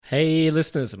Hey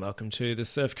listeners, and welcome to the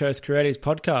Surf Coast Creatives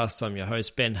Podcast. I'm your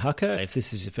host, Ben Hucker. If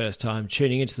this is your first time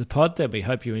tuning into the pod, then we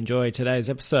hope you enjoy today's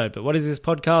episode. But what is this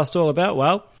podcast all about?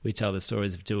 Well, we tell the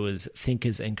stories of doers,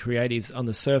 thinkers and creatives on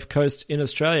the Surf Coast in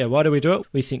Australia. Why do we do it?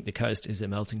 We think the coast is a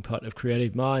melting pot of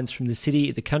creative minds from the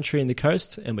city, the country and the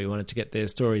coast, and we wanted to get their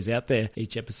stories out there.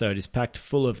 Each episode is packed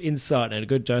full of insight and a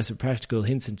good dose of practical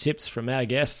hints and tips from our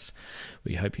guests.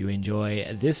 We hope you enjoy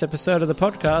this episode of the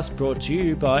podcast, brought to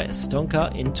you by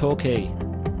Stonka in Torquay.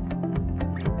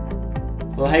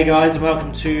 Well, hey guys, and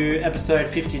welcome to episode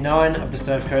 59 of the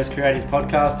Surf Coast Creatives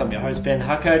Podcast. I'm your host, Ben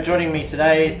Hucker. Joining me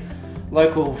today,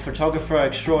 local photographer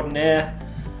extraordinaire,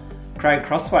 Craig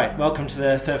Crosswaite. Welcome to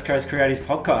the Surf Coast Creatives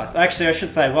Podcast. Actually, I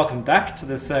should say welcome back to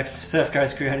the Surf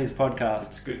Coast Creatives Podcast.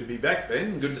 It's good to be back,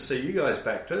 Ben. Good to see you guys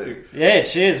back too. Yeah,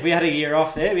 cheers. We had a year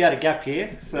off there. We had a gap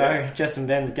year. So, yeah. Jess and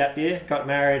Ben's gap year. Got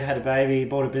married, had a baby,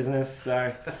 bought a business.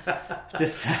 So,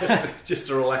 just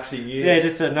a relaxing year. Yeah,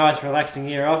 just a nice relaxing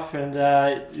year off. And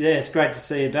it's great to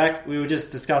see you back. We were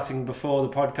just discussing before the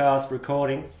podcast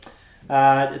recording.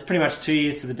 It's pretty much 2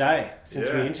 years to the day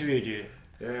since we interviewed you.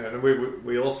 Yeah, and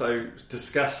we also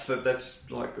discussed that that's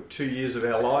like 2 years of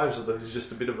our lives that is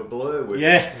just a bit of a blur with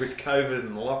COVID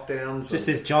and lockdowns. Just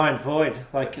this giant void.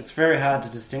 Like, it's very hard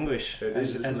to distinguish,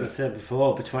 as we said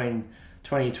before, between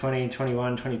 2020,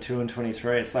 21, 22 and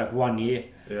 23. It's like 1 year.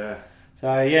 Yeah.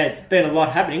 So, it's been a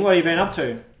lot happening. What have you been up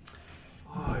to?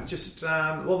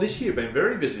 This year been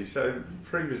very busy. So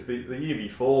previously, the year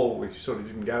before, we sort of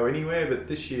didn't go anywhere, but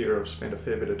this year I've spent a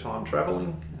fair bit of time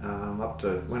travelling.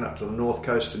 Went up to the north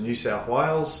coast of New South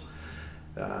Wales.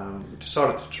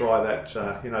 Decided to try that,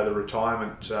 the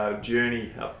retirement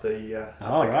journey up the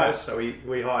coast. So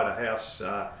we hired a house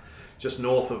just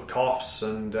north of Coffs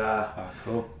and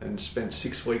and spent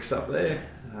 6 weeks up there.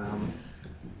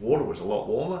 Water was a lot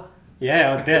warmer.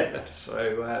 Yeah, I bet.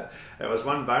 So that was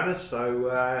one bonus. So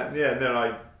then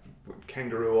I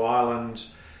Kangaroo Island.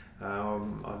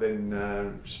 I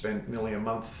then spent nearly a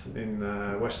month in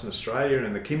Western Australia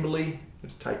in the Kimberley,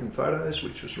 taking photos,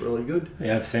 which was really good.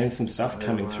 Yeah, I've seen some stuff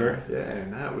coming through.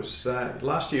 It was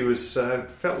last year was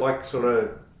felt like sort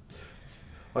of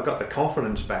I got the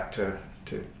confidence back to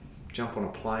jump on a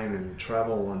plane and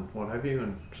travel and what have you.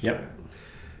 And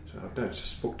so I've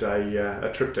just booked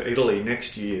a trip to Italy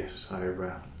next year, so I'm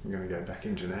going to go back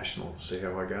international, see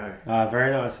how I go. Very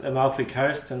nice. Amalfi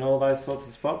Coast and all those sorts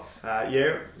of spots? Well,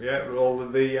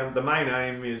 the main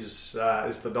aim is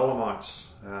the Dolomites.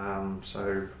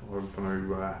 So I'm going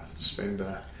to spend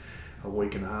a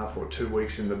week and a half or 2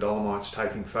 weeks in the Dolomites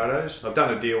taking photos. I've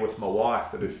done a deal with my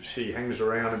wife that if she hangs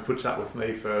around and puts up with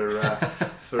me for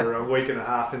a week and a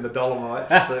half in the Dolomites,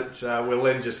 that we'll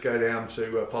then just go down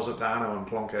to Positano and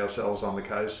plonk ourselves on the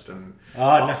coast. And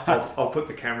nice. I'll put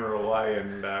the camera away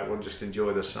and we'll just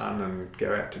enjoy the sun and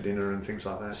go out to dinner and things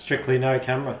like that. Strictly no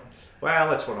camera? Well,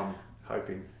 that's what I'm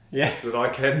hoping. Yeah, that I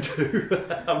can do.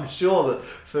 I'm sure the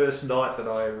first night that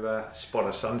I spot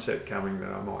a sunset coming,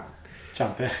 that I might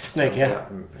jump out, sneak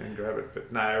out and grab it.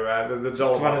 But no, the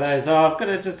just one of those. I've got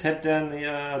to just head down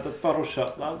the bottle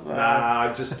shop, love.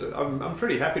 I'm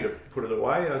pretty happy to put it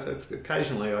away.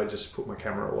 Occasionally, I just put my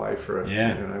camera away for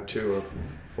 2 or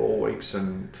 4 weeks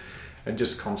and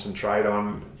just concentrate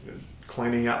on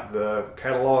cleaning up the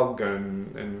catalogue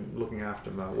and looking after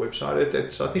my website.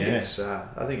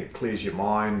 I think it clears your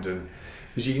mind, and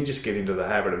because you can just get into the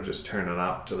habit of just turning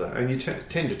up to and you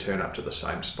tend to turn up to the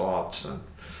same spots and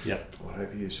what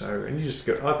have you. So and you just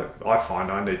I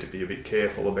find I need to be a bit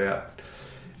careful about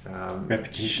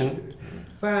repetition.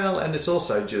 Well, and it's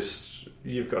also just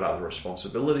you've got other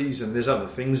responsibilities and there's other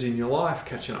things in your life,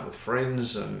 catching up with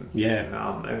friends and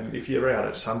and if you're out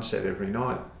at sunset every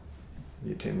night,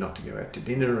 you tend not to go out to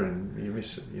dinner, and you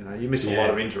miss a lot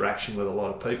of interaction with a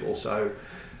lot of people. So,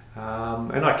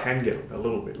 and I can get a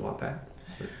little bit like that,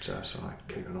 but so I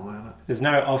keep an eye on it. There's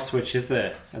no off switch, is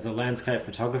there, as a landscape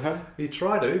photographer? You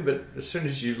try to, but as soon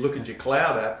as you look at your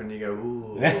cloud app and you go,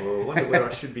 "Ooh, I wonder where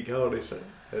I should be going,"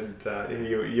 and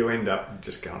you end up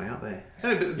just going out there.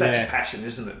 And that's passion,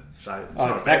 isn't it? So it's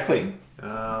not exactly.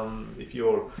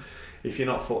 If you're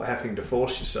not having to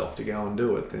force yourself to go and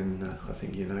do it, then I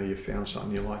think you've found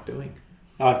something you like doing.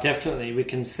 Oh, definitely. We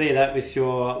can see that with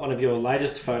one of your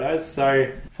latest photos.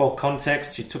 So, for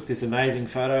context, you took this amazing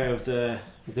photo of the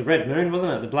red moon,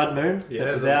 wasn't it? The blood moon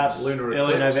that was out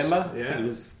early November. Yeah. I think it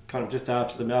was kind of just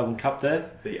after the Melbourne Cup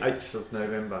there. The 8th of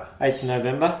November. 8th of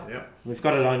November. Yep. We've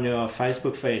got it on your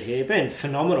Facebook feed here. Been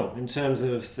phenomenal in terms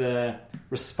of the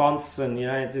response and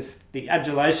just the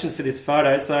adulation for this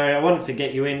photo. So I wanted to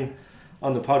get you in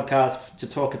on the podcast to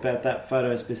talk about that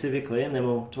photo specifically, and then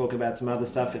we'll talk about some other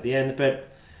stuff at the end. But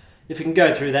if we can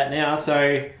go through that now.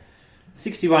 So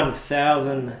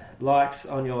 61,000 likes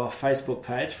on your Facebook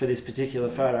page for this particular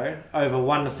photo. Over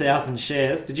 1,000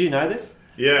 shares. Did you know this?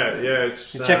 Yeah.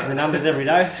 It's You're checking the numbers every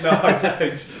day? No, I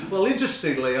don't. Well,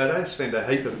 interestingly, I don't spend a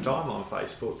heap of time on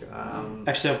Facebook.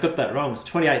 Actually, I've got that wrong. It's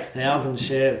 28,000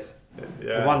 shares.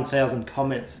 Yeah. 1,000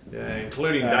 comments. Yeah,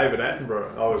 including David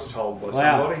Attenborough, I was told by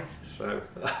somebody. So,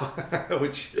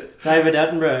 which David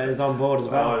Attenborough is on board as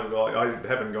well. I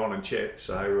haven't gone and checked.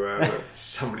 So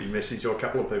somebody messaged, or a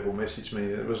couple of people messaged me.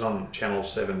 It was on Channel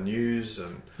 7 News,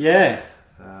 and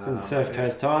it's in the Surf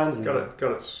Coast Times. And it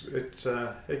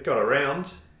got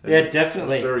around. Yeah,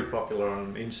 definitely. It was very popular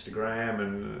on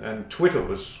Instagram, and Twitter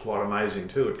was quite amazing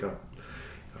too. It got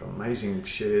amazing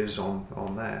shares on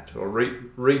that, or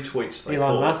retweets.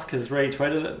 Elon Musk has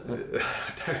retweeted it.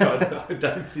 I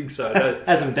don't think so.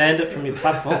 Hasn't banned it from your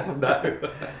platform. No.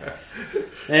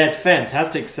 Yeah, it's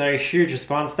fantastic. So huge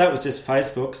response. That was just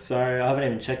Facebook, so I haven't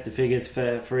even checked the figures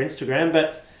for Instagram.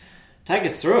 But take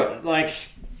us through it. Like,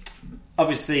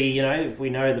 obviously,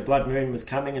 we know the blood moon was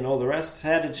coming and all the rest.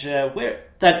 How did you?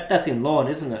 That's in Lorne,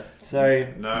 isn't it? So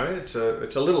no, it's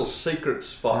a little secret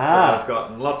spot that I've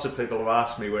got, and lots of people have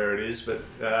asked me where it is, but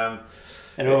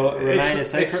it'll remain a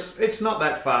secret. It's not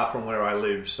that far from where I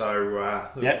live,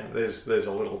 so there's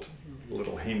a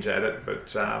little hint at it,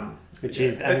 but which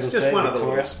is it's just one of the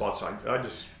little spots I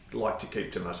just like to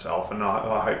keep to myself, and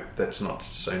I hope that's not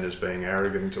seen as being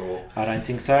arrogant or. I don't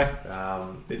think so.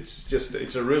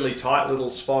 It's a really tight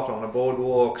little spot on a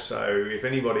boardwalk, so if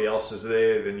anybody else is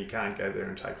there, then you can't go there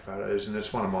and take photos, and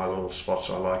it's one of my little spots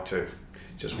I like to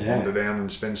just wander down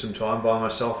and spend some time by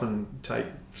myself and take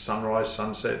sunrise,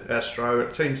 sunset, astro.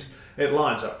 It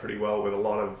lines up pretty well with a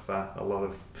lot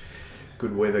of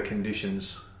good weather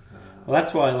conditions. Well,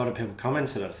 that's why a lot of people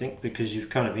commented, I think, because you've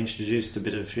kind of introduced a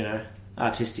bit of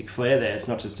artistic flair there. It's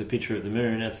not just a picture of the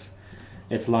moon.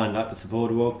 It's lined up with the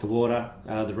boardwalk, the water,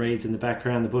 the reeds in the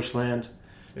background, the bushland.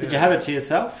 Did you have it to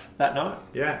yourself that night?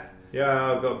 Yeah.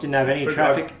 Didn't have any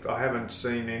traffic? I haven't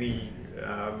seen any.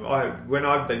 When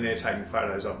I've been there taking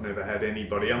photos, I've never had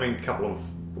anybody. I mean, a couple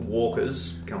of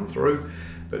walkers come through,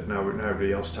 but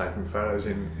nobody else taking photos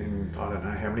in I don't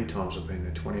know how many times I've been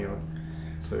there, 20 or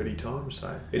 30 times.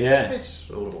 So it's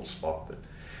a little spot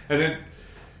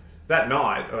that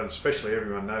night, especially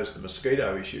everyone knows the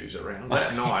mosquito issues around.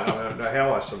 That night, I don't know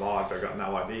how I survived. I got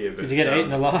no idea. But, did you get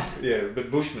eaten alive? Yeah, but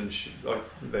Bushman,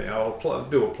 I'll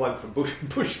do a plug for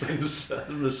Bushman's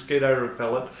mosquito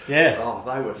repellent. Yeah. Oh,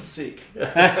 they were thick.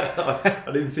 I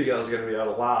didn't think I was going to be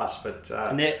able to last, but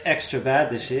and they're extra bad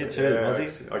this year too, the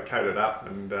Aussies. I coated up,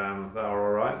 and they were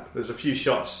all right. There's a few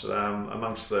shots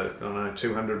amongst the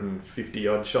 250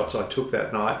 odd shots I took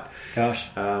that night. Gosh.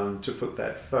 To put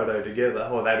that photo together,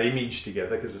 or that image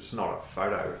together, because it's not a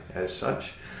photo as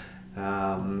such.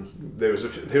 There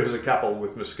was a couple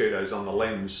with mosquitoes on the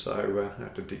lens, so I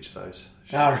had to ditch those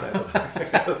shots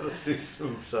out of the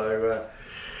system. So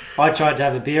I tried to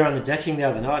have a beer on the decking the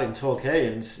other night in Torquay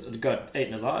and got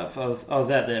eaten alive. I was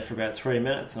out there for about 3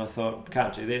 minutes, and I thought,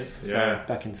 can't do this. So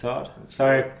back inside.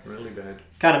 So really bad.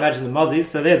 Can't imagine the mozzies.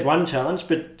 So there's one challenge.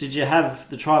 But did you have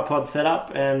the tripod set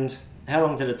up, and how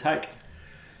long did it take?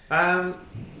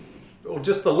 Well,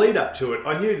 just the lead up to it,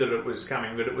 I knew that it was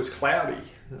coming, but it was cloudy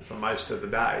for most of the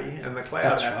day, and the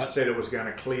cloud app said it was going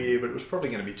to clear, but it was probably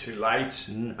going to be too late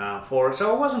for it,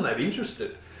 so I wasn't that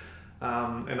interested.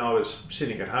 And I was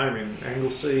sitting at home in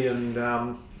Anglesey, and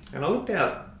I looked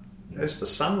out as the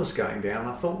sun was going down.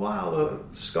 I thought, wow, the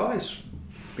sky's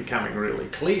becoming really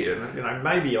clear.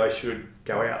 Maybe I should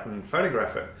go out and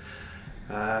photograph it.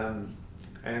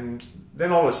 And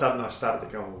then all of a sudden I started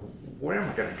to go, where am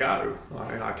I going to go?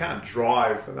 I can't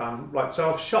drive.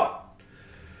 So I've shot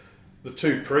the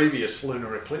two previous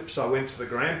lunar eclipses. I went to the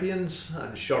Grampians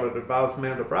and shot it above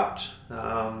Mount Abrupt.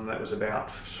 That was about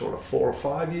sort of 4 or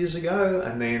 5 years ago.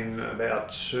 And then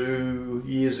about 2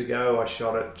 years ago, I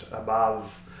shot it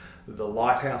above the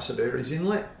lighthouse at Aireys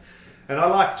Inlet. And I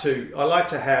like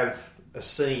to have a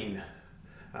scene.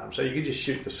 So you can just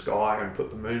shoot the sky and put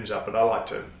the moons up, but I like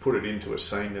to put it into a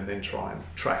scene and then try and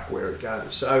track where it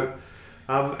goes. So,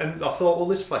 and I thought, well,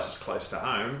 this place is close to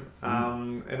home.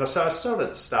 And so I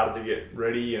started to get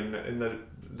ready, and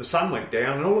the sun went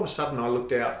down, and all of a sudden I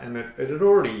looked out, and it had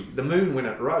already, the moon when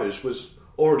it rose was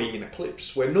already in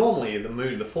eclipse, where normally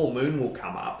the full moon will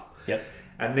come up,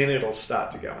 and then it'll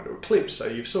start to go into eclipse. So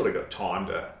you've sort of got time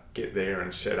to get there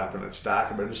and set up, and it's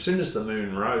darker. But as soon as the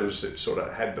moon rose, it sort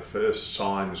of had the first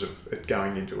signs of it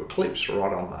going into eclipse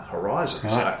right on the horizon.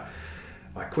 Right. So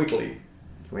I quickly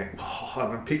went,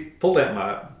 and pulled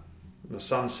out my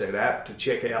sunset app to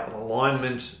check out the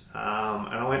alignment, and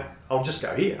I went, I'll just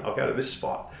go here. I'll go to this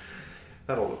spot.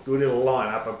 that'll look good. It'll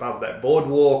line up above that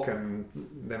boardwalk, and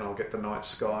then I'll get the night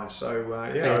sky. So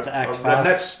you have to act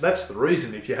fast. That's the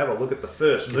reason. If you have a look at the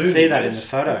first moon, you can see that in the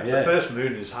photo. The first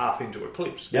moon is half into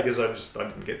eclipse because I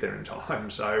didn't get there in time.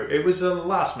 So it was a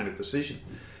last minute decision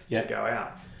to go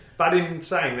out. But in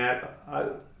saying that,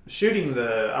 shooting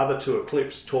the other two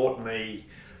eclipses taught me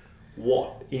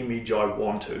what image I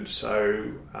wanted.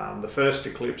 So the first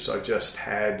eclipse I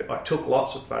took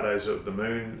lots of photos of the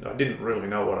moon. I didn't really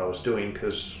know what I was doing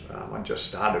because I just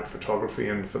started photography,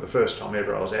 and for the first time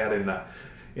ever I was out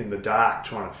in the dark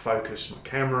trying to focus my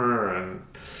camera.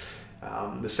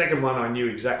 And the second one I knew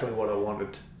exactly what I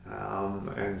wanted,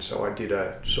 and so I did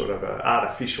a sort of an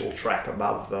artificial track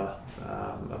above the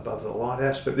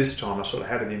lighthouse. But this time I sort of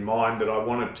had it in mind that I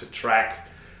wanted to track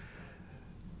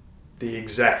the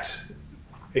exact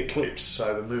eclipse,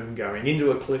 so the moon going into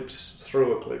eclipse,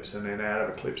 through eclipse, and then out of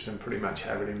eclipse, and pretty much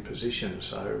have it in position.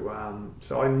 So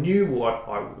I knew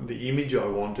the image I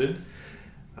wanted,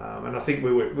 and I think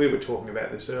we were talking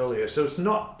about this earlier. So it's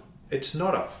not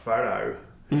a photo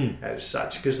as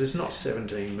such, because there's not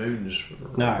 17 moons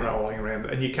rolling around,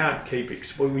 and you can't keep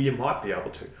well, you might be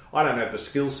able to. I don't have the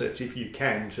skill sets, if you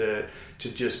can, to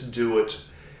just do it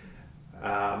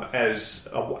as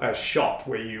a shot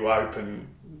where you open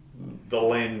the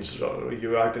lens, or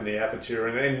you open the aperture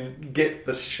and then get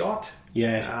the shot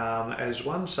as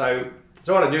one. So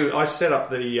what I do, I set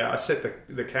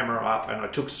the camera up, and I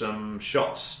took some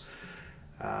shots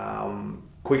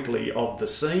quickly of the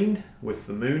scene with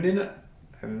the moon in it,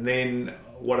 and then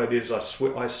what I did is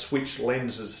I switched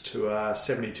lenses to a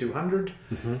 7200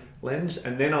 lens,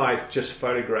 and then I just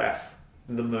photograph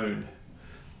the moon.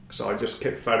 So I just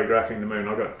kept photographing the moon.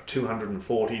 I got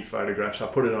 240 photographs. I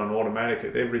put it on automatic.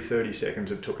 At every 30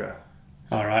 seconds, it took a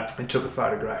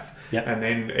photograph. Yep. And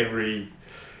then every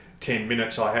 10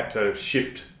 minutes, I had to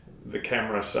shift the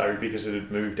camera because it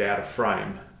had moved out of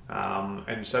frame.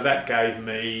 And so that gave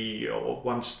me,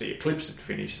 once the eclipse had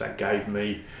finished, that gave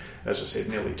me, as I said,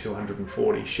 nearly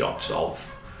 240 shots of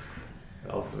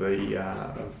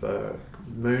the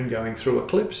moon going through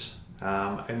eclipse.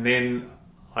 And then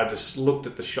I just looked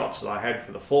at the shots that I had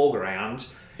for the foreground,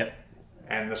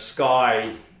 and the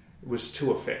sky was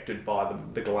too affected by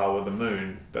the glow of the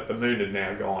moon, but the moon had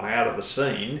now gone out of the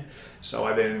scene. So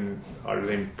I then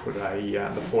put the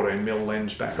 14mm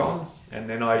lens back on, and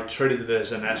then I treated it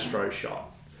as an astro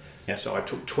shot. So I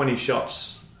took 20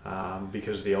 shots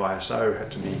because the ISO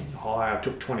had to be high. I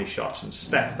took 20 shots and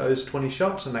stacked those 20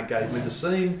 shots, and that gave me the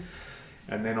scene.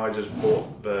 And then I just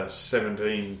bought the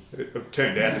 17. It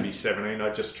turned out to be 17. I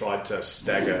just tried to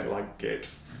stagger, get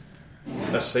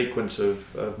a sequence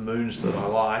of moons that I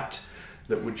liked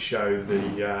that would show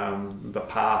the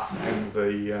path and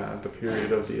the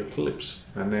period of the eclipse.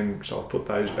 And then so I put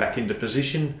those back into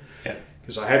position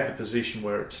because I had the position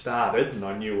where it started and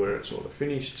I knew where it sort of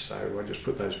finished. So I just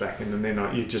put those back in, and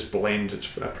then you just blend.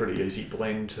 It's a pretty easy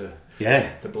blend to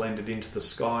blend it into the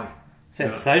sky.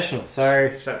 Sensational.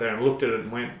 So sat there and looked at it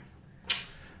and went,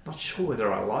 not sure whether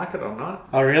I like it or not.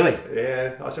 Oh, really?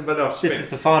 Yeah. I said, but I've spent... This is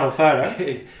the final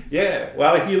photo. Yeah.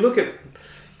 Well, if you looked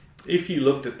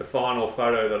at the final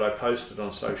photo that I posted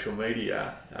on social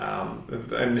media,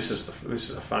 and this is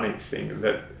a funny thing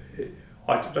that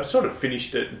I sort of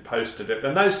finished it and posted it,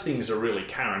 and those things are really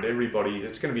current.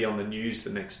 It's going to be on the news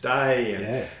the next day,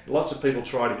 and lots of people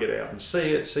try to get out and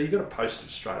see it, so you've got to post it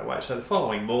straight away. So the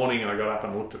following morning I got up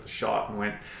and looked at the shot and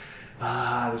went,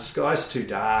 the sky's too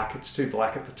dark, it's too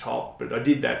black at the top, but I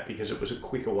did that because it was a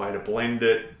quicker way to blend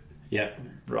it,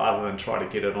 rather than try to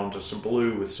get it onto some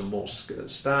blue with some more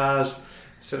stars. I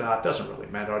said, it doesn't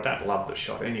really matter, I don't love the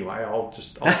shot anyway, I'll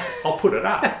put it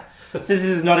up. So this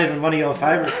is not even one of your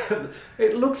favourites.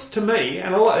 It looks to me,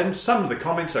 and some of the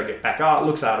comments I get back, it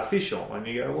looks artificial. And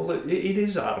you go, well, it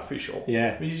is artificial.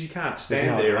 Yeah. Because you can't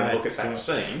stand there and look at that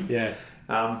scene. Yeah.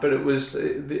 But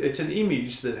it's an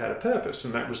image that had a purpose,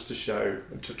 and that was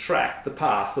to track the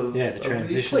path of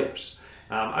the eclipse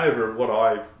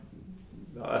over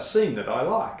a scene that I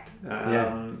liked.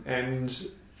 And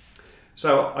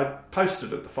so I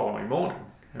posted it the following morning,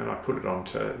 and I put it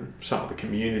onto some of the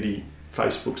community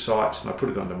Facebook sites, and I put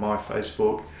it onto my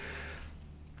Facebook,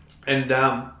 and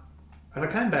I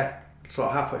came back sort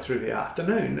of halfway through the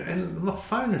afternoon, and my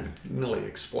phone had nearly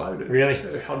exploded. Really?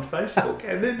 On Facebook.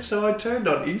 And then so I turned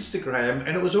on Instagram,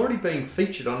 and it was already being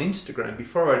featured on Instagram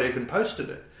before I'd even posted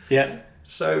it. Yeah.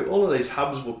 So all of these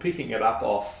hubs were picking it up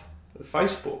off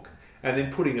Facebook and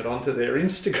then putting it onto their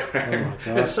Instagram. Oh my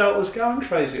God. And so it was going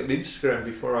crazy on Instagram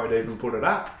before I'd even put it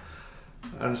up.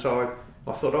 And so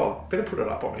I thought, I better put it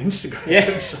up on Instagram.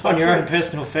 Yeah, so on your own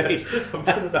personal feed. I put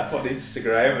it up on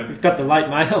Instagram. And you've got the late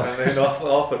mail. And then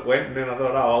off it went. And then I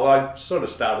thought, I sort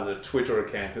of started a Twitter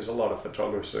account because a lot of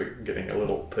photographers are getting a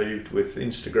little peeved with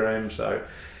Instagram. So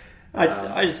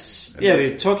we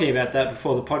were talking about that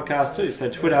before the podcast too. So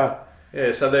Twitter,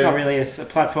 so they're not really a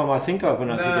platform I think of when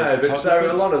I think of photographers. But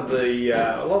so a lot of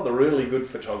the really good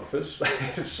photographers.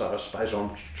 So I suppose I'm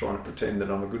trying to pretend that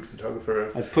I'm a good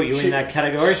photographer. I've put you in that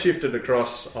category. Shifted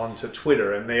across onto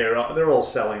Twitter, and they're all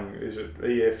selling. Is it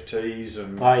EFTs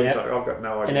and things like, I've got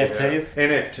no idea.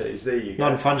 NFTs. There you go.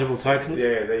 Non-fungible tokens.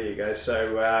 Yeah, there you go.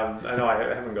 So and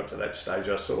I haven't got to that stage.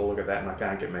 I sort of look at that and I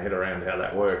can't get my head around how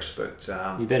that works. But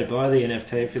you better buy the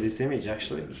NFT for this image,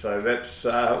 actually. So that's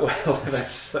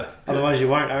that's. Otherwise, you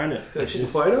won't own it. Which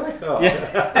is... Why do I? Oh.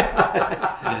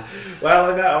 Yeah.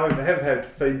 Well, I know I have had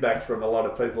feedback from a lot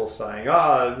of people saying,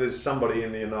 there's somebody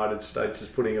in the United States is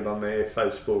putting it on their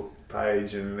Facebook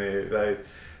page and they're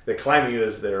claiming it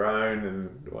as their own,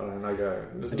 and I go...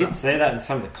 I did see that in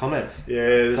some of the comments. Yeah,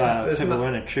 there's people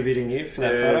weren't attributing you for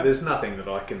that photo. There's nothing that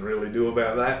I can really do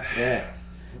about that. Yeah.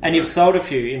 And you've sold a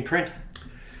few in print.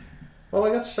 Well,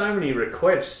 I got so many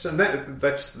requests, and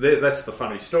that's the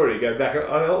funny story. To go back,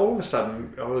 all of a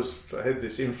sudden I had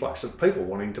this influx of people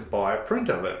wanting to buy a print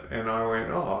of it, and I went,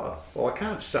 well, I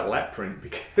can't sell that print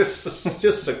because it's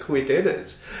just a quick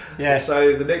edit. Yeah.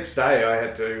 So the next day I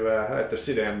had to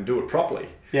sit down and do it properly.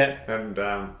 Yeah. And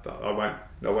I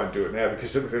won't do it now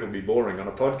because it'll be boring on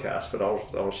a podcast. But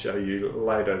I'll show you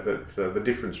later that the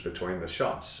difference between the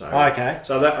shots. So, okay.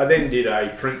 So I then did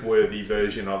a print-worthy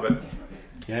version of it.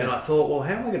 Yeah. And I thought, well,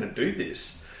 how am I going to do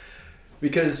this?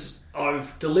 Because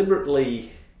I've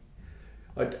deliberately...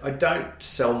 I don't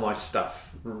sell my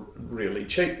stuff really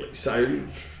cheaply. So,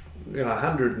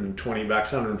 $120,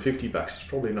 $150 is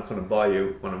probably not going to buy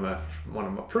you one of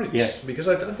my prints. Yeah. Because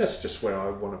that's just where I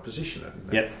want to position it.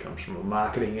 And it comes from a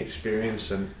marketing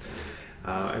experience and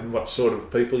what sort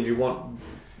of people you want.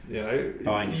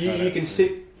 Buying you can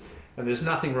sit... And there's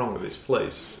nothing wrong with this,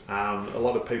 please. A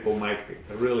lot of people make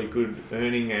a really good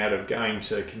earning out of going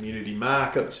to community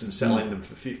markets and selling them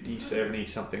for $50, $70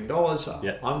 something.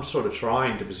 Yep. I'm sort of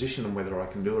trying to position them whether I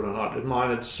can do it or not.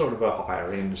 Mine is sort of a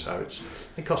higher end, so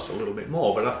it costs a little bit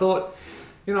more. But I thought,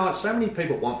 so many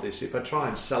people want this. If I try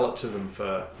and sell it to them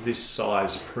for this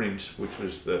size print, which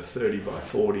was the 30 by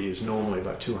 40, is normally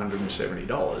about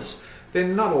 $270,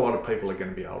 then not a lot of people are going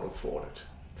to be able to afford it.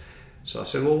 So I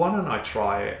said, well, why don't I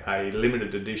try a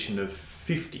limited edition of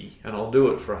 50 and I'll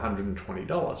do it for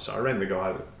 $120. So I rang the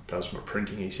guy that does my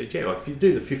printing. He said, if you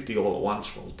do the 50 all at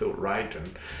once, we'll do it right and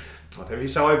what have you.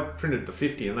 So I printed the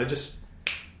 50 and they just...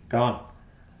 Gone.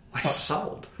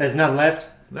 Sold. There's none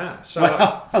left? No. So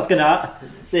I was going to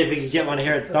see if we could get one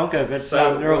here at Stonker,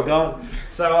 but they're all gone.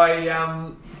 So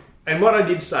I... And what I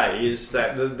did say is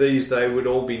that they would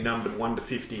all be numbered 1 to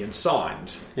 50 and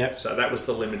signed. Yep. So that was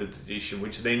the limited edition,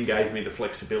 which then gave me the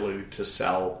flexibility to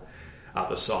sell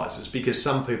other sizes because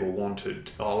some people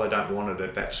wanted, I don't want it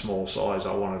at that small size.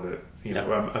 I wanted it,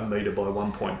 a metre by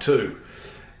 1.2.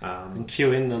 And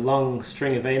queue in the long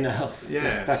string of emails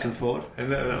back and forth.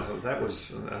 And that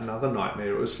was another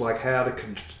nightmare. It was like how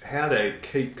to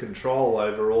keep control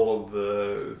over all of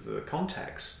the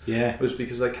contacts. Yeah. It was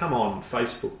because they come on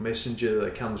Facebook Messenger, they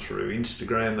come through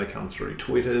Instagram, they come through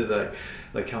Twitter,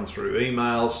 they come through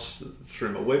emails,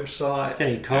 through my website.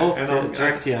 Any calls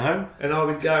direct to your home? And I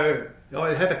would go...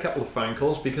 I had a couple of phone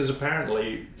calls because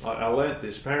apparently I learnt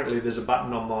this. Apparently, there's a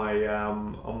button on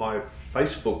my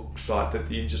Facebook site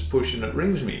that you just push and it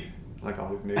rings me. Like I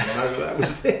didn't even know that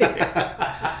was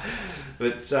there.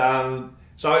 But so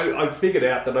I figured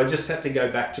out that I just had to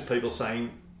go back to people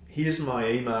saying, "Here's my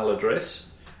email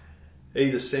address.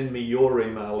 Either send me your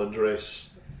email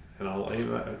address, and I'll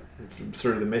email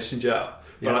through the messenger."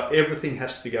 But everything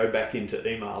has to go back into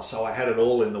email, so I had it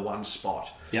all in the one spot.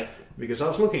 Yep. Because I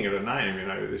was looking at a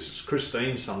name, this is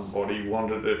Christine, somebody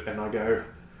wanted it, and I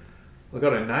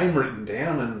got her name written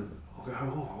down, and I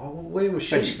go, where was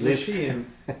she? Was she in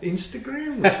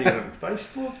Instagram? Was she on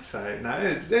Facebook? So,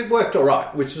 no, it worked all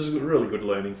right, which is a really good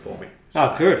learning for me.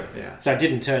 So, good. Yeah. So it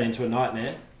didn't turn into a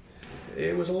nightmare.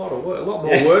 It was a lot of work, a lot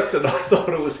more work than I thought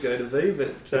it was going to be.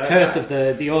 But the curse of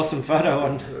the awesome photo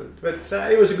on. But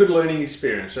it was a good learning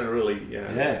experience, and really,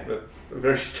 a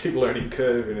very steep learning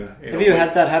curve. Have you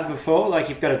had that happen before? Like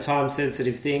you've got a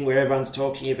time-sensitive thing where everyone's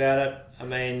talking about it. I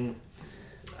mean,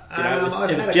 it was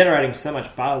generating so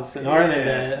much buzz, and I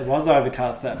remember it was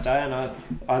overcast that day, and I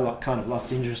kind of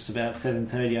lost interest about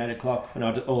 7:30, 8 o'clock, when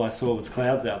all I saw was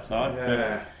clouds outside.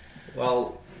 Yeah.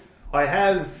 Well, I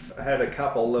have had a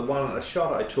couple. A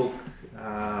shot I took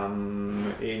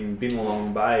in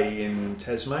Binalong Bay in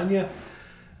Tasmania.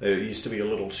 There used to be a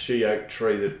little she oak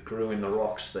tree that grew in the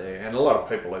rocks there, and a lot of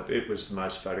people, it was the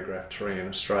most photographed tree in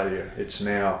Australia. It's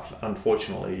now,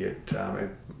 unfortunately, it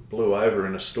blew over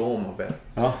in a storm about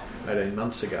 18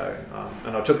 months ago,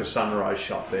 and I took a sunrise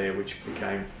shot there, which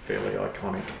became fairly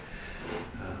iconic,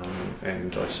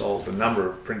 and I sold a number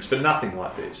of prints, but nothing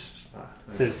like this.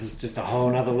 So this is just a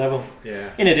whole other level.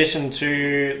 Yeah. In addition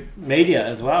to media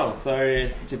as well. So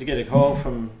did you get a call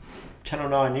from Channel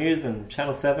 9 News and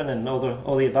Channel 7 and all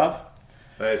the above?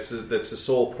 That's a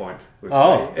sore point with me.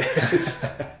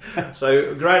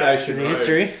 So Great Ocean Road,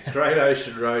 history. Great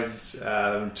Ocean Road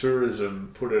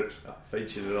Tourism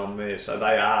featured it on there. So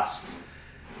they asked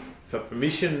for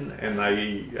permission, and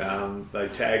they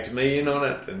tagged me in on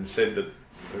it and said that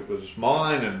it was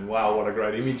mine, and wow, what a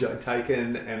great image I'd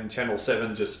taken. And Channel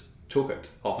 7 just took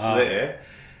it off there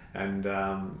and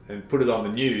put it on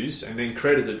the news, and then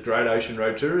credited Great Ocean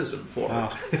Road Tourism for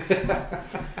it.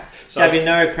 So gave you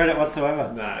no credit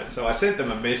whatsoever. No, so I sent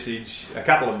them a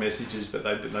couple of messages, but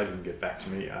they didn't get back to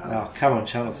me. Come on,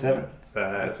 Channel 7.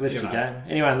 Lift your game.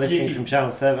 Anyone listening from Channel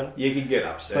 7, you can get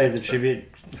upset. Please attribute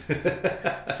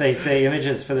CC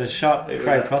Images for the shot.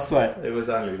 Craig Crossway. It was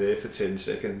only there for 10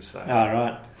 seconds. So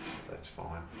right. That's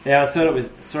fine. Yeah, I saw it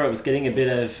was getting a bit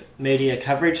of media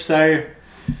coverage. So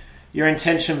your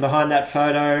intention behind that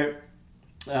photo,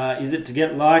 is it to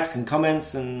get likes and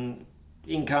comments and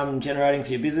income generating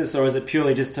for your business, or is it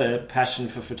purely just a passion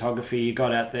for photography? You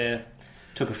got out there,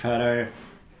 took a photo,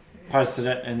 posted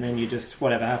it, and then you just,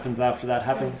 whatever happens after that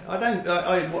happens?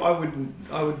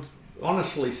 I would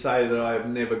honestly say that I've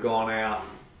never gone out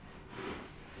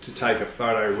to take a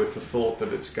photo with the thought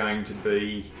that it's going to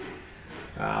be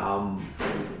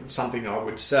something I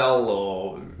would sell,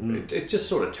 or it just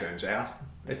sort of turns out.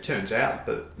 It turns out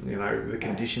that, the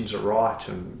conditions are right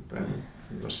and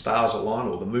the stars align,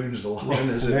 or the moons align,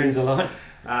 as it is. Align.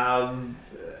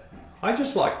 I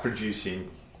just like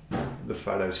producing the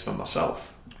photos for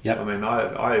myself. Yep. I mean,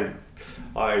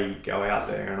 I go out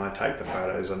there and I take the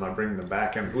photos and I bring them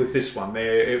back. And with this one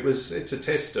there, it's a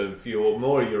test of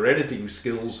your editing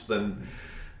skills than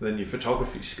your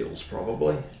photography skills,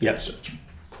 probably. Yes.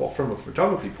 From a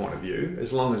photography point of view,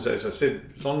 as I said,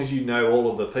 as long as you know all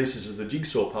of the pieces of the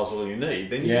jigsaw puzzle you need,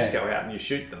 then you just go out and you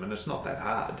shoot them, and it's not that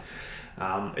hard.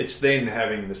 It's then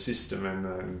having the system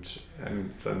and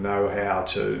the know-how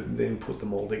to then put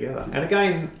them all together. And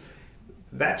again,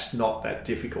 that's not that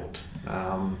difficult.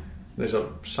 There's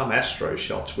some astro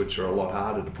shots which are a lot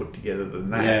harder to put together than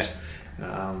that,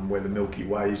 where the Milky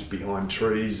Way's behind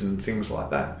trees and things like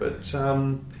that. But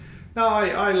no,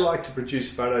 I like to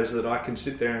produce photos that I can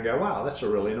sit there and go, wow, that's a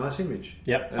really nice image.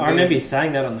 Yep. I remember you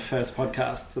saying that on the first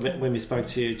podcast when we spoke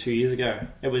to you 2 years ago.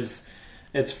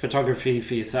 It's photography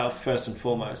for yourself first and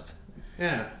foremost.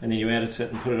 Yeah. And then you edit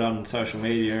it and put it on social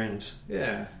media and...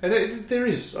 Yeah. And there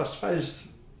is, I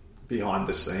suppose, behind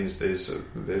the scenes, there's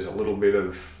a little bit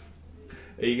of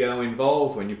ego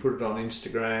involved when you put it on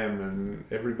Instagram and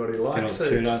everybody likes it.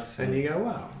 Kudos and you go,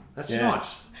 wow, that's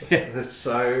nice.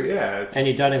 So, yeah. And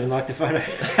you don't even like the photo.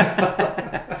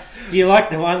 Do you like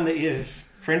the one that you've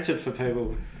printed for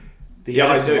people?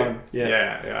 I do. One?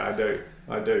 Yeah,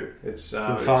 I do. It's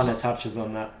some finer touches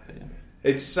on that.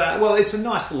 It's it's a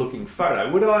nice looking photo.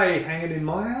 Would I hang it in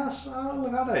my house?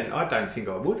 Look, I don't think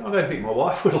I would. I don't think my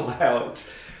wife would allow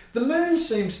it. The moon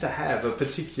seems to have a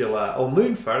particular, or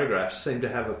moon photographs seem to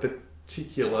have a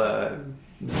particular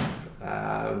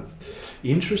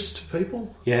interest to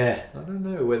people. Yeah. I don't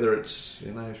know whether it's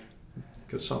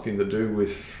got something to do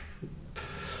with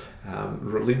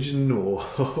religion or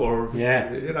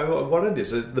what it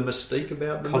is. The mystique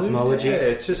about the cosmology. Moon. Yeah,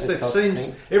 it's just it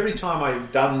seems every time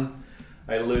I've done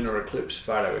a lunar eclipse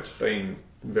photo, it's been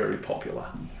very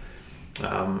popular.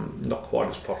 Not quite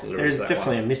as popular There's as that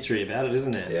definitely one. a mystery about it,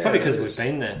 isn't there? It's probably because we've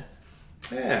been there.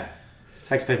 Yeah.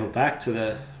 Takes people back to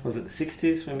the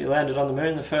 60s when we landed on the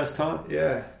moon the first time?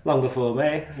 Yeah. Long before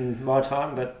me and my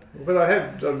time, but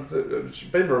it's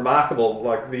been remarkable.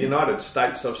 Like the United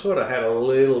States, I've sort of had a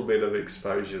little bit of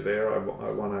exposure there. I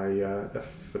won a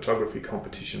photography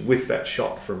competition with that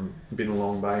shot from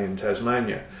Binalong Bay in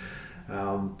Tasmania.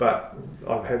 But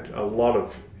I've had a lot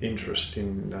of interest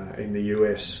in the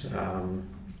US,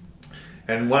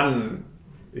 and one,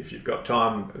 if you've got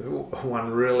time,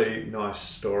 one really nice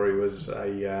story was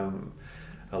a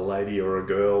lady or a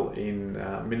girl in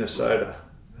Minnesota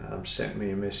sent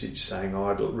me a message saying,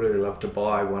 I'd really love to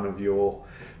buy one of your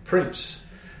prints,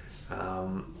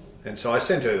 and so I just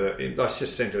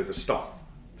sent her the stock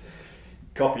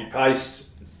copy paste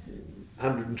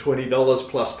 $120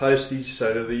 plus postage,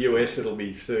 so to the US it'll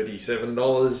be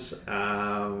 $37.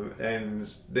 And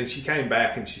then she came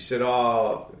back and she said,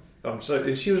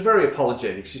 and she was very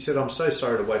apologetic. She said, "I'm so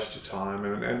sorry to waste your time,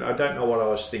 and I don't know what I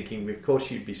was thinking. Of course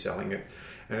you'd be selling it,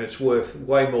 and it's worth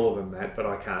way more than that, but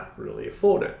I can't really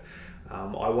afford it.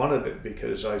 I wanted it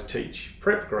because I teach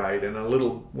prep grade, and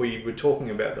we were talking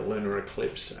about the lunar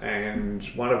eclipse, and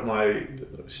one of my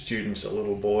students, a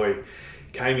little boy,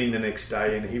 came in the next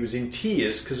day and he was in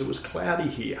tears because it was cloudy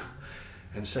here,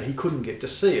 and so he couldn't get to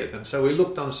see it. And so we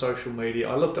looked on social media.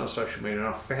 I looked on social media and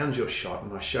I found your shot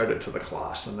and I showed it to the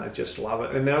class, and they just love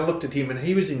it. And then I looked at him and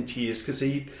he was in tears because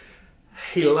he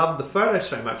loved the photo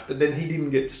so much, but then he didn't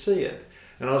get to see it,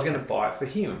 and I was going to buy it for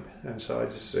him. And so I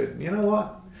just said, you know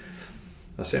what?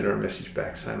 I sent her a message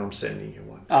back saying, I'm sending you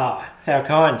one. Ah, how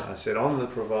kind. I said, on the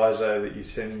proviso that you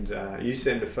send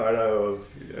a photo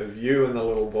of you and the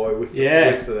little boy with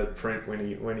the print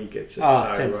when he gets it. Oh,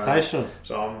 so, sensational.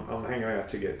 So I'm hanging out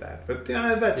to get that. But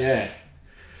that's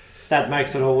that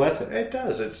makes it all worth it. It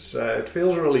does. It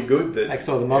feels really good. That makes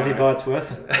all the Mozzie bites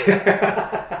worth it.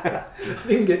 I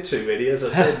didn't get too many, as I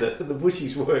said. The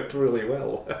bushies worked really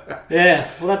well. Yeah,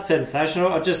 well, that's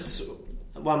sensational.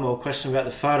 One more question about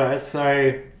the photos.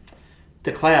 So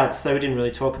the clouds, so we didn't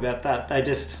really talk about that. They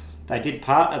did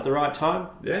part at the right time.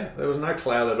 Yeah, there was no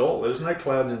cloud at all. There was no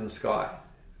cloud in the sky.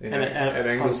 At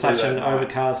on such an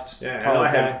overcast day.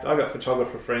 I got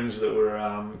photographer friends that were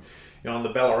on the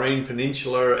Bellarine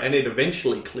Peninsula, and it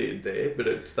eventually cleared there,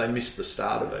 but they missed the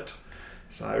start of it.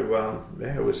 So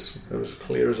it was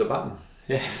clear as a button.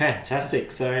 Yeah,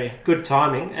 fantastic. So good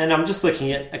timing. And I'm just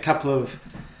looking at a couple of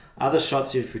other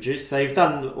shots you've produced. So you've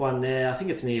done one there, I think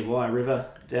it's near Wye River,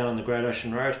 down on the Great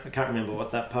Ocean Road. I can't remember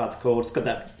what that part's called. It's got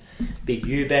that big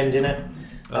U-bend in it.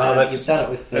 You've done it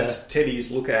with... that's Teddy's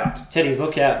Lookout. Teddy's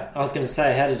Lookout. I was going to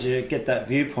say, how did you get that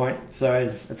viewpoint?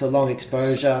 So it's a long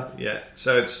exposure. Yeah,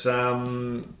 so it's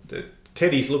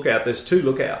Teddy's Lookout. There's two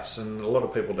lookouts, and a lot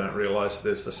of people don't realise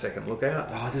there's the second lookout.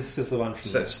 Oh, this is the one from...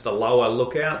 So it's the lower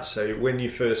lookout. So when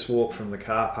you first walk from the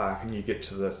car park and you get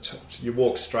to the top, you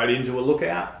walk straight into a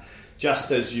lookout.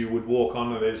 Just as you would walk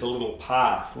on, there's a little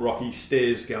path, rocky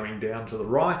stairs going down to the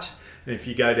right. And if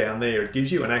you go down there, it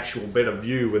gives you an actual better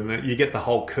view, and you get the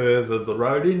whole curve of the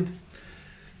road in.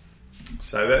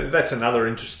 So that's another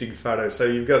interesting photo. So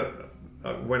you've got,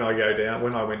 when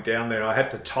I went down there, I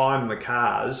had to time the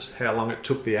cars, how long it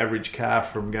took the average car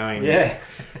from going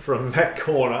from that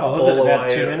corner all the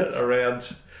way 2 minutes?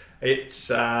 Around. It's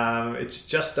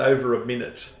just over a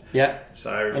minute. Yeah.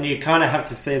 So, and you kind of have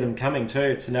to see them coming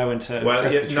too to know when to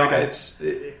press the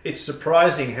trigger. It's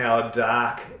surprising how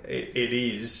dark it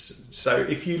is. So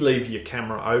if you leave your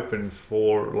camera open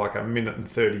for like a minute and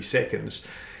 30 seconds,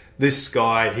 this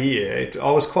sky here,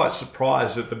 I was quite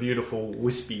surprised at the beautiful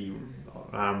wispy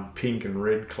pink and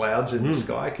red clouds in the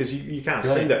sky, because you can't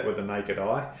see that with the naked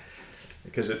eye.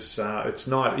 Because it's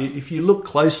not. If you look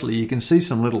closely, you can see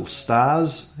some little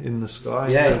stars in the sky.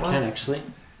 Yeah, you can actually.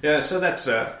 Yeah, so that's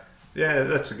a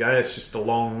go. It's just a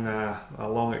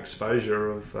long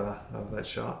exposure of that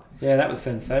shot. Yeah, that was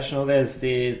sensational. There's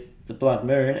the blood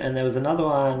moon, and there was another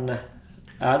one.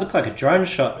 It looked like a drone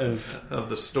shot of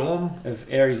the storm of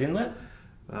Aries Inlet.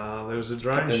 There was a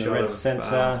drone shot red of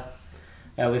centre.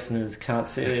 Our listeners can't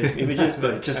see these images,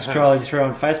 but just scrolling through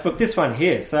on Facebook. This one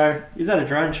here. So, is that a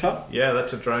drone shot? Yeah,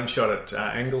 that's a drone shot at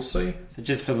Anglesea. So,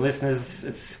 just for the listeners,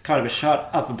 it's kind of a shot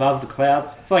up above the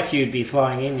clouds. It's like you'd be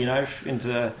flying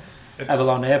into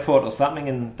Avalon Airport or something,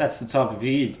 and that's the type of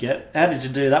view you'd get. How did you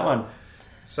do that one?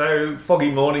 So,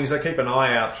 foggy mornings, I keep an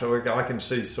eye out. So I can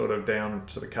see sort of down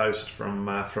to the coast from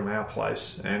our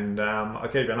place, and I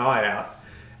keep an eye out.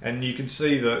 And you can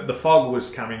see the fog was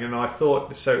coming, and I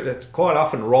thought, so it quite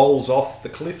often rolls off the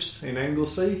cliffs in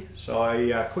Anglesea, so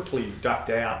I quickly ducked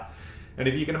out. And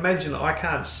if you can imagine, I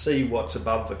can't see what's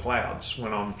above the clouds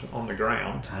when I'm on the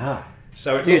ground.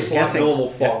 So it looks like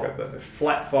normal fog,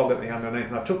 flat fog at the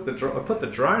underneath. And I put the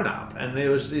drone up, and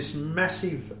there was this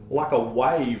massive, like a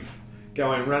wave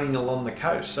running along the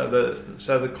coast. So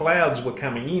the clouds were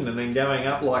coming in and then going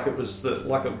up like it was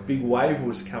like a big wave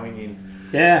was coming in.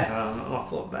 Yeah. And I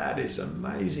thought, that is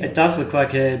amazing. It does look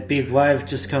like a big wave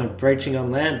just kind of breaching on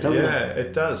land, doesn't it? Yeah,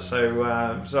 it does. So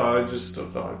I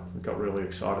got really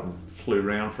excited and flew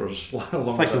around for a long time.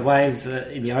 It's like the waves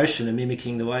in the ocean are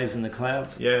mimicking the waves in the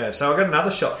clouds. Yeah, so I got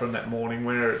another shot from that morning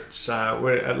where it's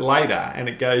later, and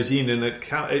it goes in, and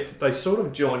they sort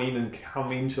of join in and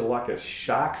come into like a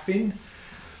shark fin.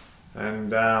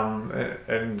 And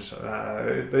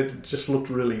it just looked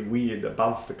really weird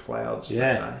above the clouds.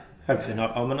 Yeah. Hopefully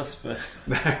not ominous for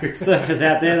surfers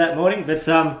out there that morning. But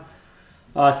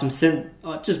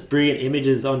just brilliant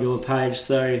images on your page.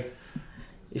 So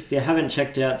if you haven't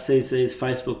checked out CC's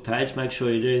Facebook page, make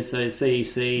sure you do. So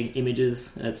CEC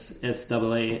Images, that's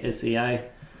SEESEA,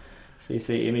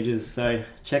 CC Images. So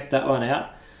check that one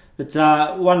out.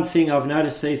 But one thing I've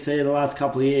noticed, CC, the last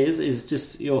couple of years is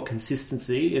just your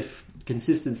consistency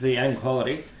and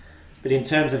quality. But in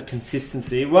terms of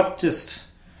consistency, what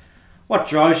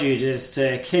drives you just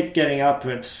to keep getting up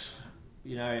at,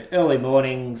 early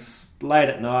mornings, late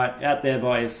at night, out there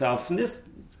by yourself? And there's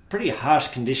pretty harsh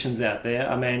conditions out there.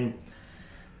 I mean,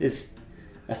 there's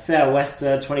a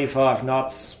sou'wester, 25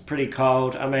 knots, pretty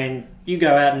cold. I mean, you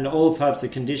go out in all types of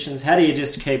conditions. How do you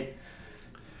just keep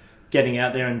getting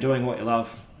out there and doing what you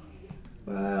love?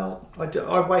 Well,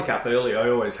 I wake up early. I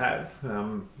always have,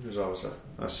 because I was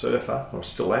a surfer, or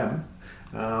still am,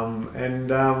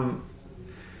 and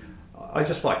I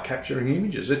just like capturing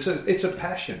images. It's a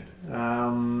passion,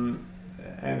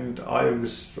 and I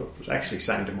was actually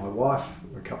saying to my wife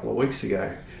a couple of weeks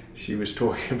ago. She was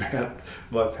talking about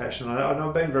my passion, and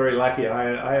I've been very lucky.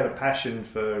 I had a passion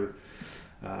for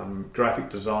graphic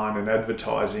design and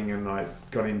advertising, and I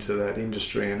got into that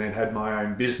industry and then had my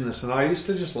own business, and I used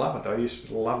to just love it. I used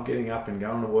to love getting up and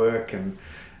going to work, and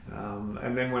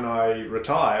then when I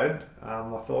retired, I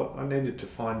thought I needed to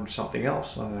find something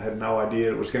else. I had no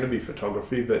idea it was going to be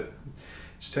photography, but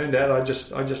it's turned out I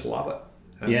just love it.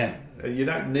 And you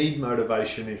don't need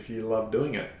motivation if you love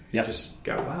doing it. You just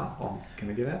go, wow, I'm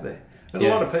going to get out there. And a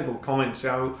lot of people comment,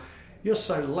 say, you're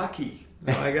so lucky.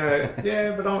 And I go,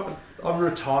 yeah, but I'm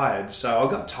retired, so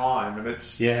I've got time, and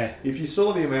it's if you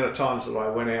saw the amount of times that I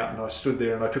went out and I stood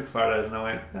there and I took photos and I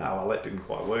went, oh, well, that didn't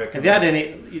quite work. Have you had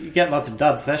you get lots of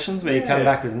dud sessions where you come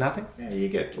back with nothing? Yeah, you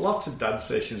get lots of dud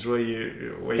sessions where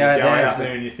you go out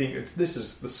there and you think the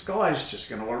sky's just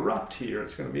going to erupt here.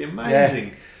 It's going to be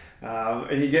amazing,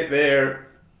 and you get there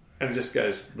and it just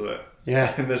goes bleh.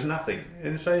 Yeah, and there's nothing,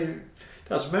 and so it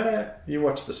doesn't matter. You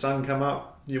watch the sun come up.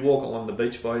 You walk along the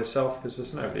beach by yourself because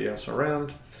there's nobody else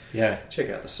around. Yeah.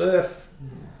 Check out the surf.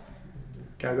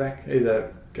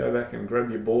 Either go back and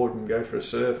grab your board and go for a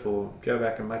surf, or go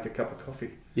back and make a cup of coffee.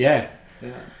 Yeah.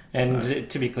 And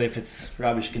typically if it's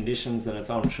rubbish conditions, then it's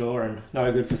onshore and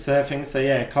no good for surfing.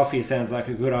 So coffee sounds like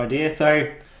a good idea.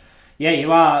 So we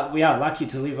are lucky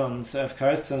to live on Surf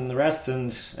Coast and the rest,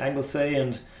 and Anglesea,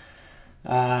 and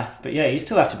but you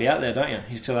still have to be out there, don't you?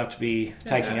 You still have to be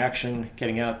taking action,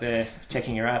 getting out there,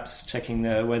 checking your apps, checking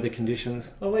the weather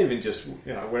conditions. Well, even just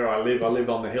where I live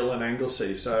on the hill in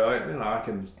Anglesea, so I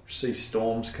can see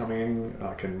storms coming.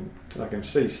 I can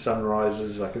see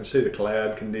sunrises. I can see the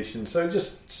cloud conditions. So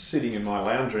just sitting in my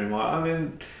lounge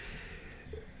room,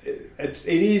 it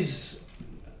is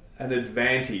an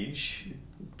advantage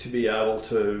to be able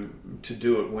to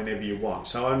do it whenever you want.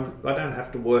 So I don't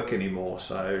have to work anymore.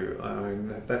 So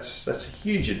that's a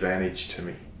huge advantage to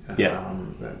me.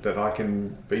 That I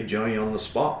can be Johnny on the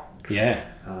spot. Yeah.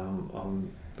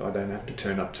 I don't have to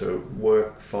turn up to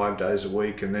work 5 days a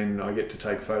week, and then I get to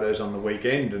take photos on the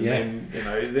weekend, and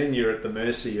then you're at the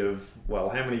mercy of, well,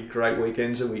 how many great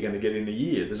weekends are we going to get in a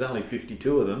year? There's only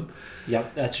 52 of them.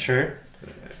 Yep, that's true.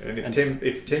 And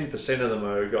if 10% of them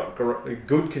have got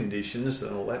good conditions,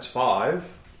 then that's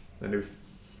 5. And if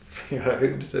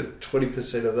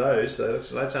 20% of those,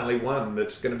 that's only 1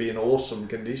 that's going to be in awesome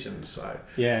conditions. So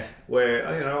where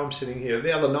I'm sitting here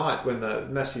the other night when the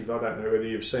massive, I don't know whether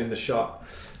you've seen the shot,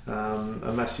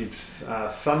 a massive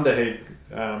thunderhead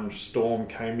storm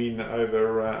came in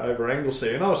over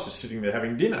Anglesea, and I was just sitting there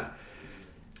having dinner.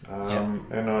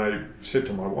 And I said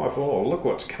to my wife, "Oh, look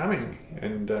what's coming!"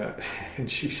 And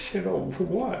she said, "Oh,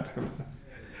 what?"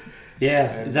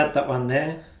 Is that one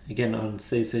there again on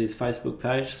CC's Facebook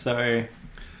page? So,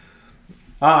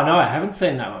 no, I haven't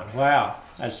seen that one. Wow,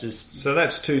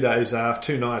 that's 2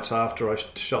 nights after I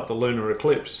shot the lunar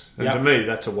eclipse, and to me,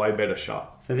 that's a way better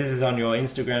shot. So this is on your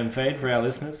Instagram feed for our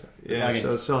listeners. Yeah,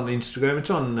 so it's on Instagram.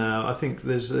 It's on. I think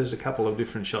there's a couple of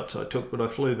different shots I took, but I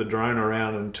flew the drone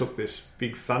around and took this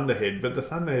big thunderhead. But the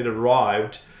thunderhead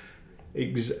arrived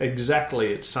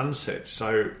exactly at sunset,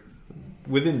 so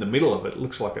within the middle of it,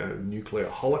 looks like a nuclear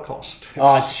holocaust.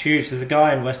 It's huge. There's a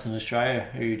guy in Western Australia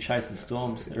who chases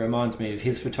storms. It reminds me of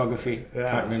his photography. I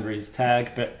can't remember his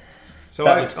tag, but so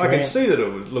I can see that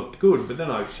it looked good. But then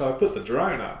I put the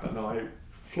drone up and I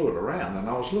flew it around, and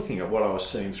I was looking at what I was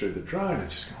seeing through the drone and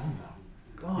just going,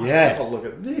 oh my God, look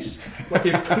at this. Like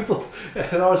if people,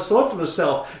 and I was thought to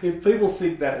myself, if people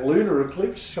think that lunar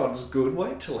eclipse shot is good,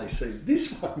 wait till they see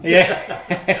this one.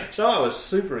 Yeah. So I was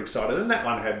super excited, and that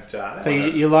one had.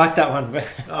 You like that one?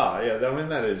 Oh yeah, I mean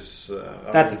that is.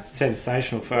 That's a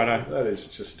sensational photo. That is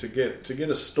just to get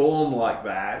a storm like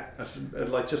that,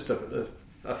 like just a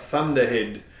a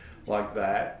thunderhead like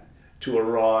that to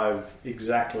arrive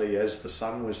exactly as the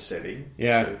sun was setting,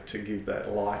 to give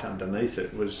that light underneath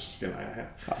it was,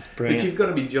 That's brilliant. But you've got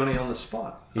to be Johnny on the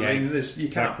spot. Yeah, I mean, you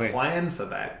can't plan for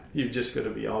that. You've just got to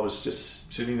be. I was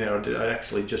just sitting there. I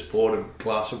actually just poured a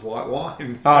glass of white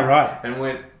wine. Oh, right. And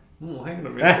went, hang on a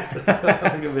minute. I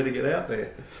think I better get out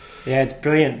there. Yeah, it's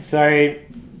brilliant. So,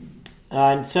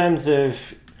 in terms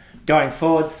of going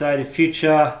forward, so the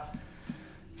future,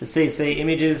 the CC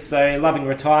Images, so loving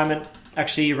retirement.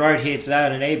 Actually, you rode here today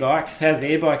on an e-bike. How's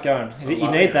the e-bike going?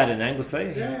 You need that in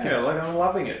Anglesey? Yeah, I'm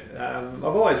loving it. I've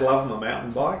always loved my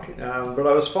mountain bike, but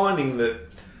I was finding that,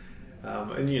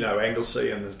 and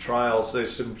Anglesey and the trails,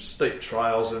 there's some steep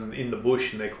trails in the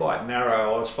bush and they're quite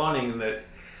narrow. I was finding that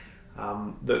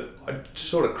that I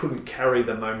sort of couldn't carry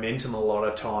the momentum a lot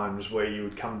of times, where you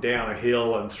would come down a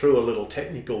hill and through a little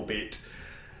technical bit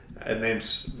and then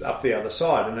up the other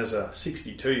side. And as a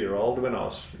 62-year-old, when I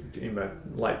was in my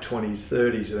late 20s,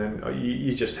 30s, then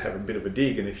you just have a bit of a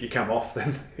dig, and if you come off,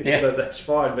 then that's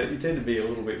fine, but you tend to be a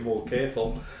little bit more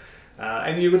careful.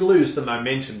 And you would lose the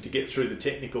momentum to get through the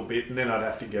technical bit, and then I'd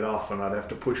have to get off and I'd have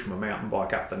to push my mountain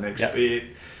bike up the next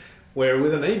bit. Where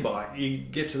with an e-bike, you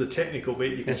get to the technical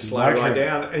bit, you can slow right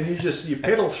down, and you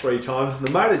pedal 3 times, and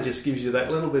the motor just gives you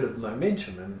that little bit of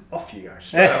momentum, and off you go.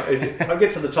 I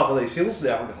get to the top of these hills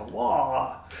now, and go,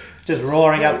 wow, just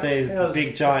roaring up these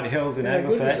big giant hills in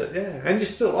Anglesey. And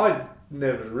I'd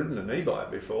never ridden an e-bike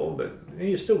before, but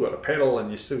you still got to pedal, and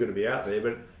you still got to be out there,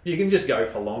 but you can just go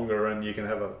for longer, and you can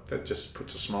that just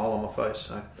puts a smile on my face.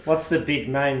 So. What's the big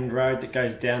main road that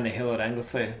goes down the hill at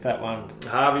Anglesey? That one,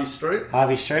 Harvey Street.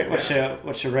 What's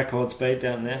your record speed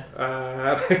down there?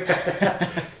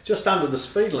 Just under the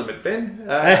speed limit, Ben.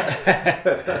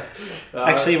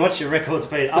 Actually, what's your record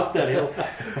speed up that hill?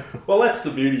 Well, that's the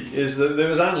beauty, is that there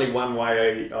was only one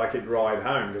way I could ride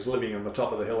home, because living on the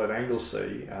top of the hill at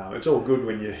Anglesey, it's all good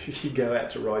when you go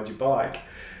out to ride your bike,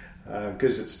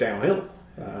 because it's downhill.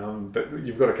 But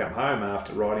you've got to come home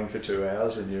after riding for 2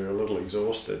 hours and you're a little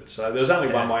exhausted. So there was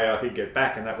only one way I could get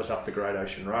back, and that was up the Great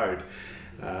Ocean Road,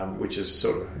 which is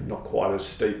sort of not quite as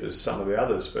steep as some of the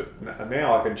others. But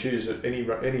now I can choose at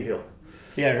any hill.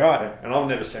 Yeah, right. And I've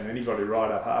never seen anybody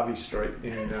ride up Harvey Street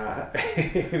in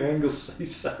Anglesey.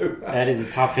 So that is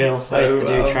a tough hill. I used to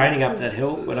do training up that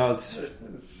hill when I was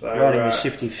riding the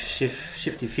Shifty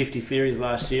 50 series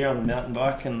last year on the mountain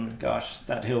bike, and gosh,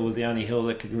 that hill was the only hill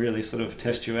that could really sort of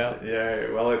test you out. Yeah,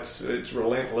 well, it's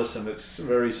relentless and it's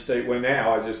very steep. Well,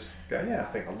 now I just go, I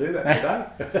think I'll do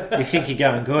that today. You think you're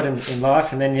going good in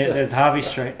life, and then there's Harvey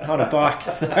Street on a bike,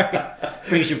 so it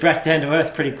brings you back down to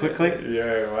earth pretty quickly.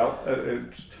 Yeah, well,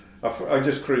 I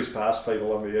just cruise past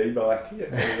people on the e-bike.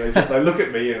 They look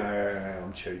at me and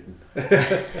I'm cheating.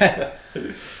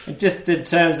 Just in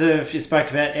terms of, you spoke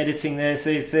about editing there,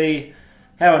 CC,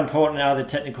 how important are the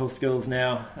technical skills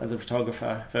now as a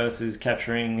photographer versus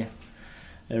capturing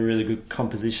a really good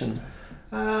composition?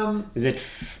 Is it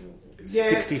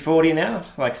 60-40 now?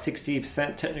 Like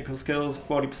 60% technical skills,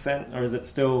 40%? Or is it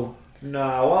still... No,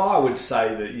 well, I would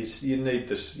say that you need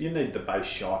this. You need the base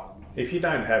shot. If you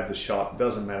don't have the shot, it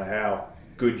doesn't matter how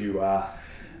good you are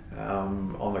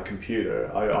on the computer.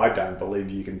 I don't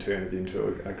believe you can turn it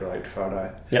into a great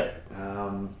photo. Yep.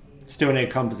 Still need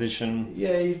composition.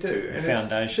 Yeah, you do. And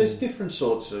foundation. There's different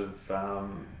sorts of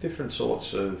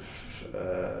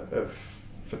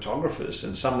photographers,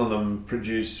 and some of them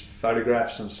produce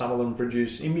photographs, and some of them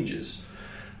produce images.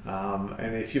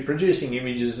 And if you're producing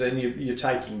images, then you're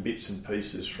taking bits and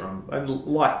pieces from, and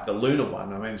like the lunar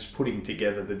one, I mean, it's putting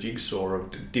together the jigsaw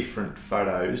of different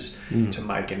photos to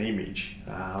make an image.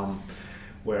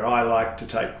 Where I like to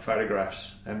take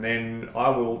photographs, and then I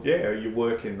will, you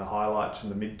work in the highlights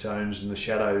and the midtones and the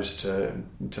shadows to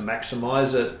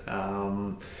maximise it,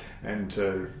 and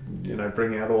to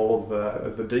bring out all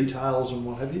of the details and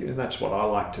what have you, and that's what I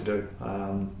like to do.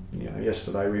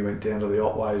 Yesterday we went down to the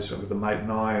Otways with the mate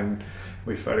and I, and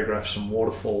we photographed some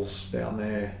waterfalls down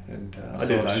there, and I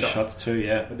did those shots too.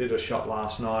 Yeah, I did a shot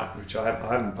last night, which I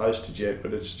haven't posted yet,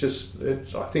 but I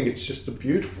think it's just a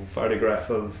beautiful photograph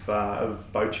of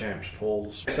Beauchamp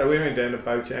Falls. So we went down to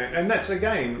Beauchamp, and that's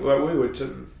again where we were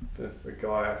to the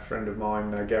guy, a friend of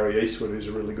mine, Gary Eastwood, who's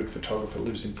a really good photographer,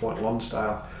 lives in Point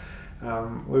Lonsdale.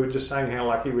 We were just saying how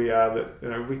lucky we are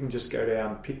that we can just go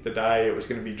down, pick the day. It was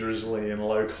going to be drizzly and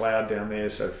low cloud down there,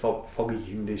 so foggy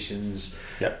conditions,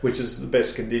 which is the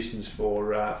best conditions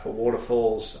for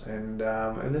waterfalls, and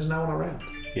there's no one around.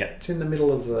 Yeah, it's in the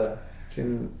middle of the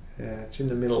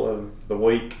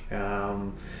week,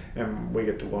 and we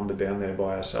get to wander down there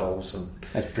by ourselves, and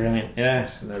that's brilliant. Yeah,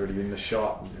 there's nobody in the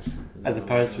shot. And As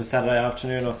opposed to a Saturday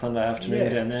afternoon or Sunday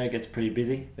afternoon down there, it gets pretty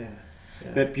busy. Yeah.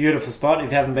 But beautiful spot.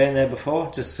 If you haven't been there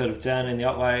before, just sort of down in the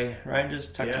Otway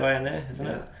Ranges, tucked away in there, isn't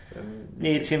it?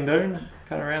 Near Timboon,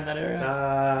 kind of around that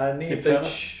area. Near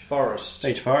Beach Forest.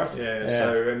 Beach Forest. Yeah.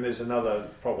 So, and there's another,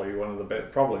 probably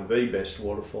the best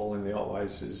waterfall in the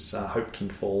Otways is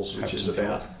Hopetoun Falls, which is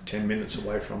about 10 minutes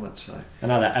away from it. So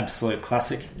another absolute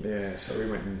classic. Yeah. So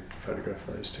we went and photographed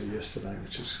those two yesterday,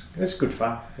 it's good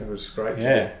fun. It was great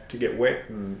to get wet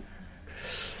and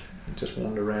just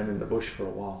wander around in the bush for a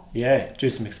while. Yeah, do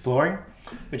some exploring,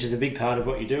 which is a big part of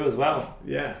what you do as well.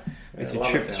 Yeah. With your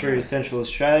trip through Central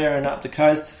Australia and up the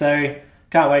coast. So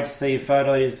can't wait to see your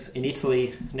photos in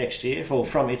Italy next year, or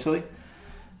from Italy,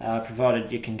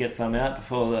 provided you can get some out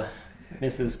before the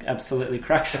missus absolutely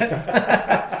cracks it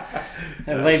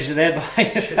and leaves you there by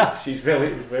yourself. She's very,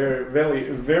 very, very,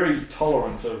 very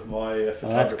tolerant of my photography. Oh,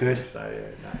 that's good.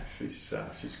 So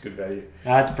she's good value.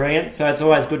 That's brilliant. So it's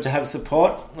always good to have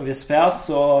support of your spouse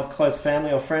or close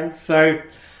family or friends. So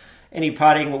any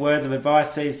parting words of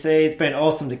advice, CC? It's been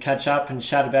awesome to catch up and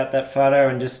chat about that photo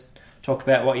and just talk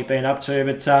about what you've been up to.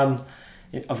 But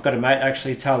I've got a mate,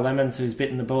 actually, Tal Lemons, who's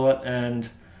bitten the bullet and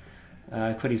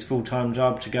quit his full-time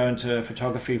job to go into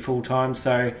photography full-time.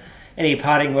 So any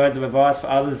parting words of advice for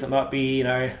others that might be,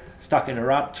 stuck in a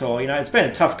rut, or, it's been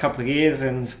a tough couple of years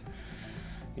and,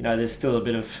 there's still a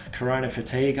bit of corona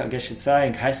fatigue, I guess you'd say,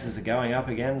 and cases are going up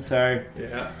again. So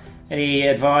any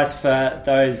advice for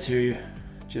those who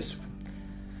just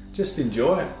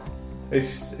enjoy it?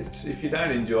 If you don't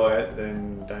enjoy it,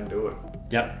 then don't do it.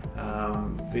 Yep.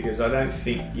 Because I don't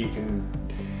think you can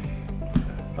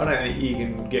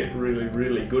get really,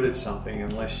 really good at something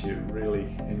unless you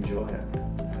really enjoy it.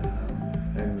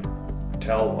 And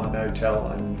I know Tal,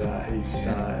 and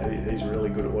he's really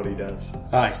good at what he does.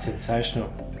 Oh, he's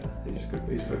sensational. He's good.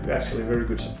 He's actually a very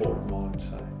good support of mine.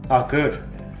 So. Oh, good.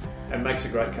 Yeah. And makes a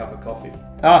great cup of coffee.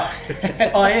 Oh,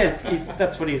 yes.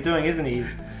 That's what he's doing, isn't he?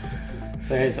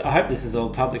 So I hope this is all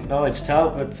public knowledge,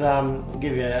 Tal, but I'll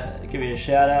give you a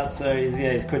shout out. So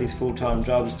he's quit his full-time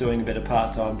job, he's doing a bit of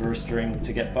part-time baristering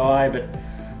to get by, but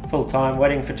full-time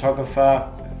wedding photographer,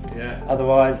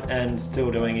 otherwise, and still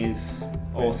doing his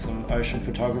awesome ocean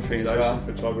photography as well.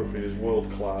 Ocean photography is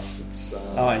world-class.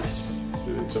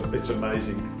 It's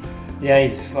amazing. Yeah,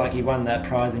 he won that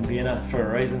prize in Vienna for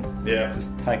a reason. Yeah. He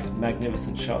just takes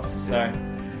magnificent shots.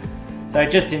 So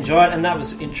just enjoy it, and that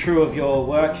was true of your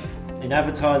work in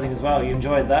advertising as well. You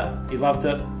enjoyed that, you loved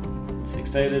it,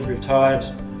 succeeded, retired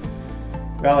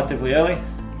relatively early.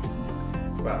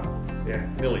 Well,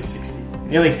 nearly 60.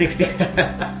 Nearly 60.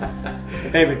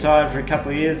 You've been retired for a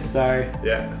couple of years, so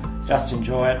just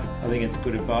enjoy it. I think it's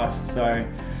good advice. So,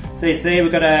 CC,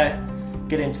 we've got to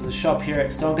get into the shop here at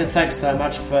Stonker. Thanks so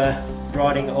much for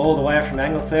riding all the way from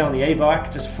Anglesea on the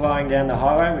e-bike, just flying down the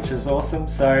highway, which is awesome.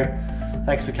 So,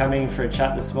 thanks for coming for a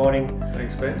chat this morning.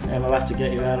 Thanks, Ben. And we'll have to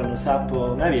get you out on a sup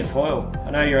or maybe a foil.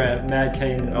 I know you're a mad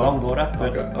keen longboarder.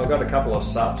 But I've got a couple of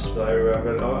sups, so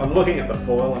I'm looking at the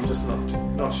foil. I'm just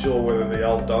not sure whether the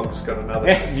old dog's got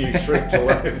another new trick to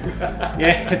learn.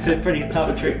 Yeah, it's a pretty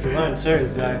tough trick to learn too.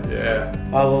 So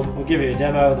we'll give you a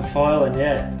demo of the foil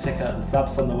and check out the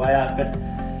sups on the way out. But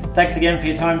thanks again for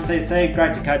your time, CC.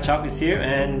 Great to catch up with you,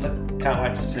 and can't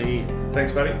wait to see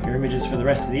Thanks, buddy. Your images for the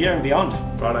rest of the year and beyond.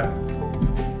 Righto.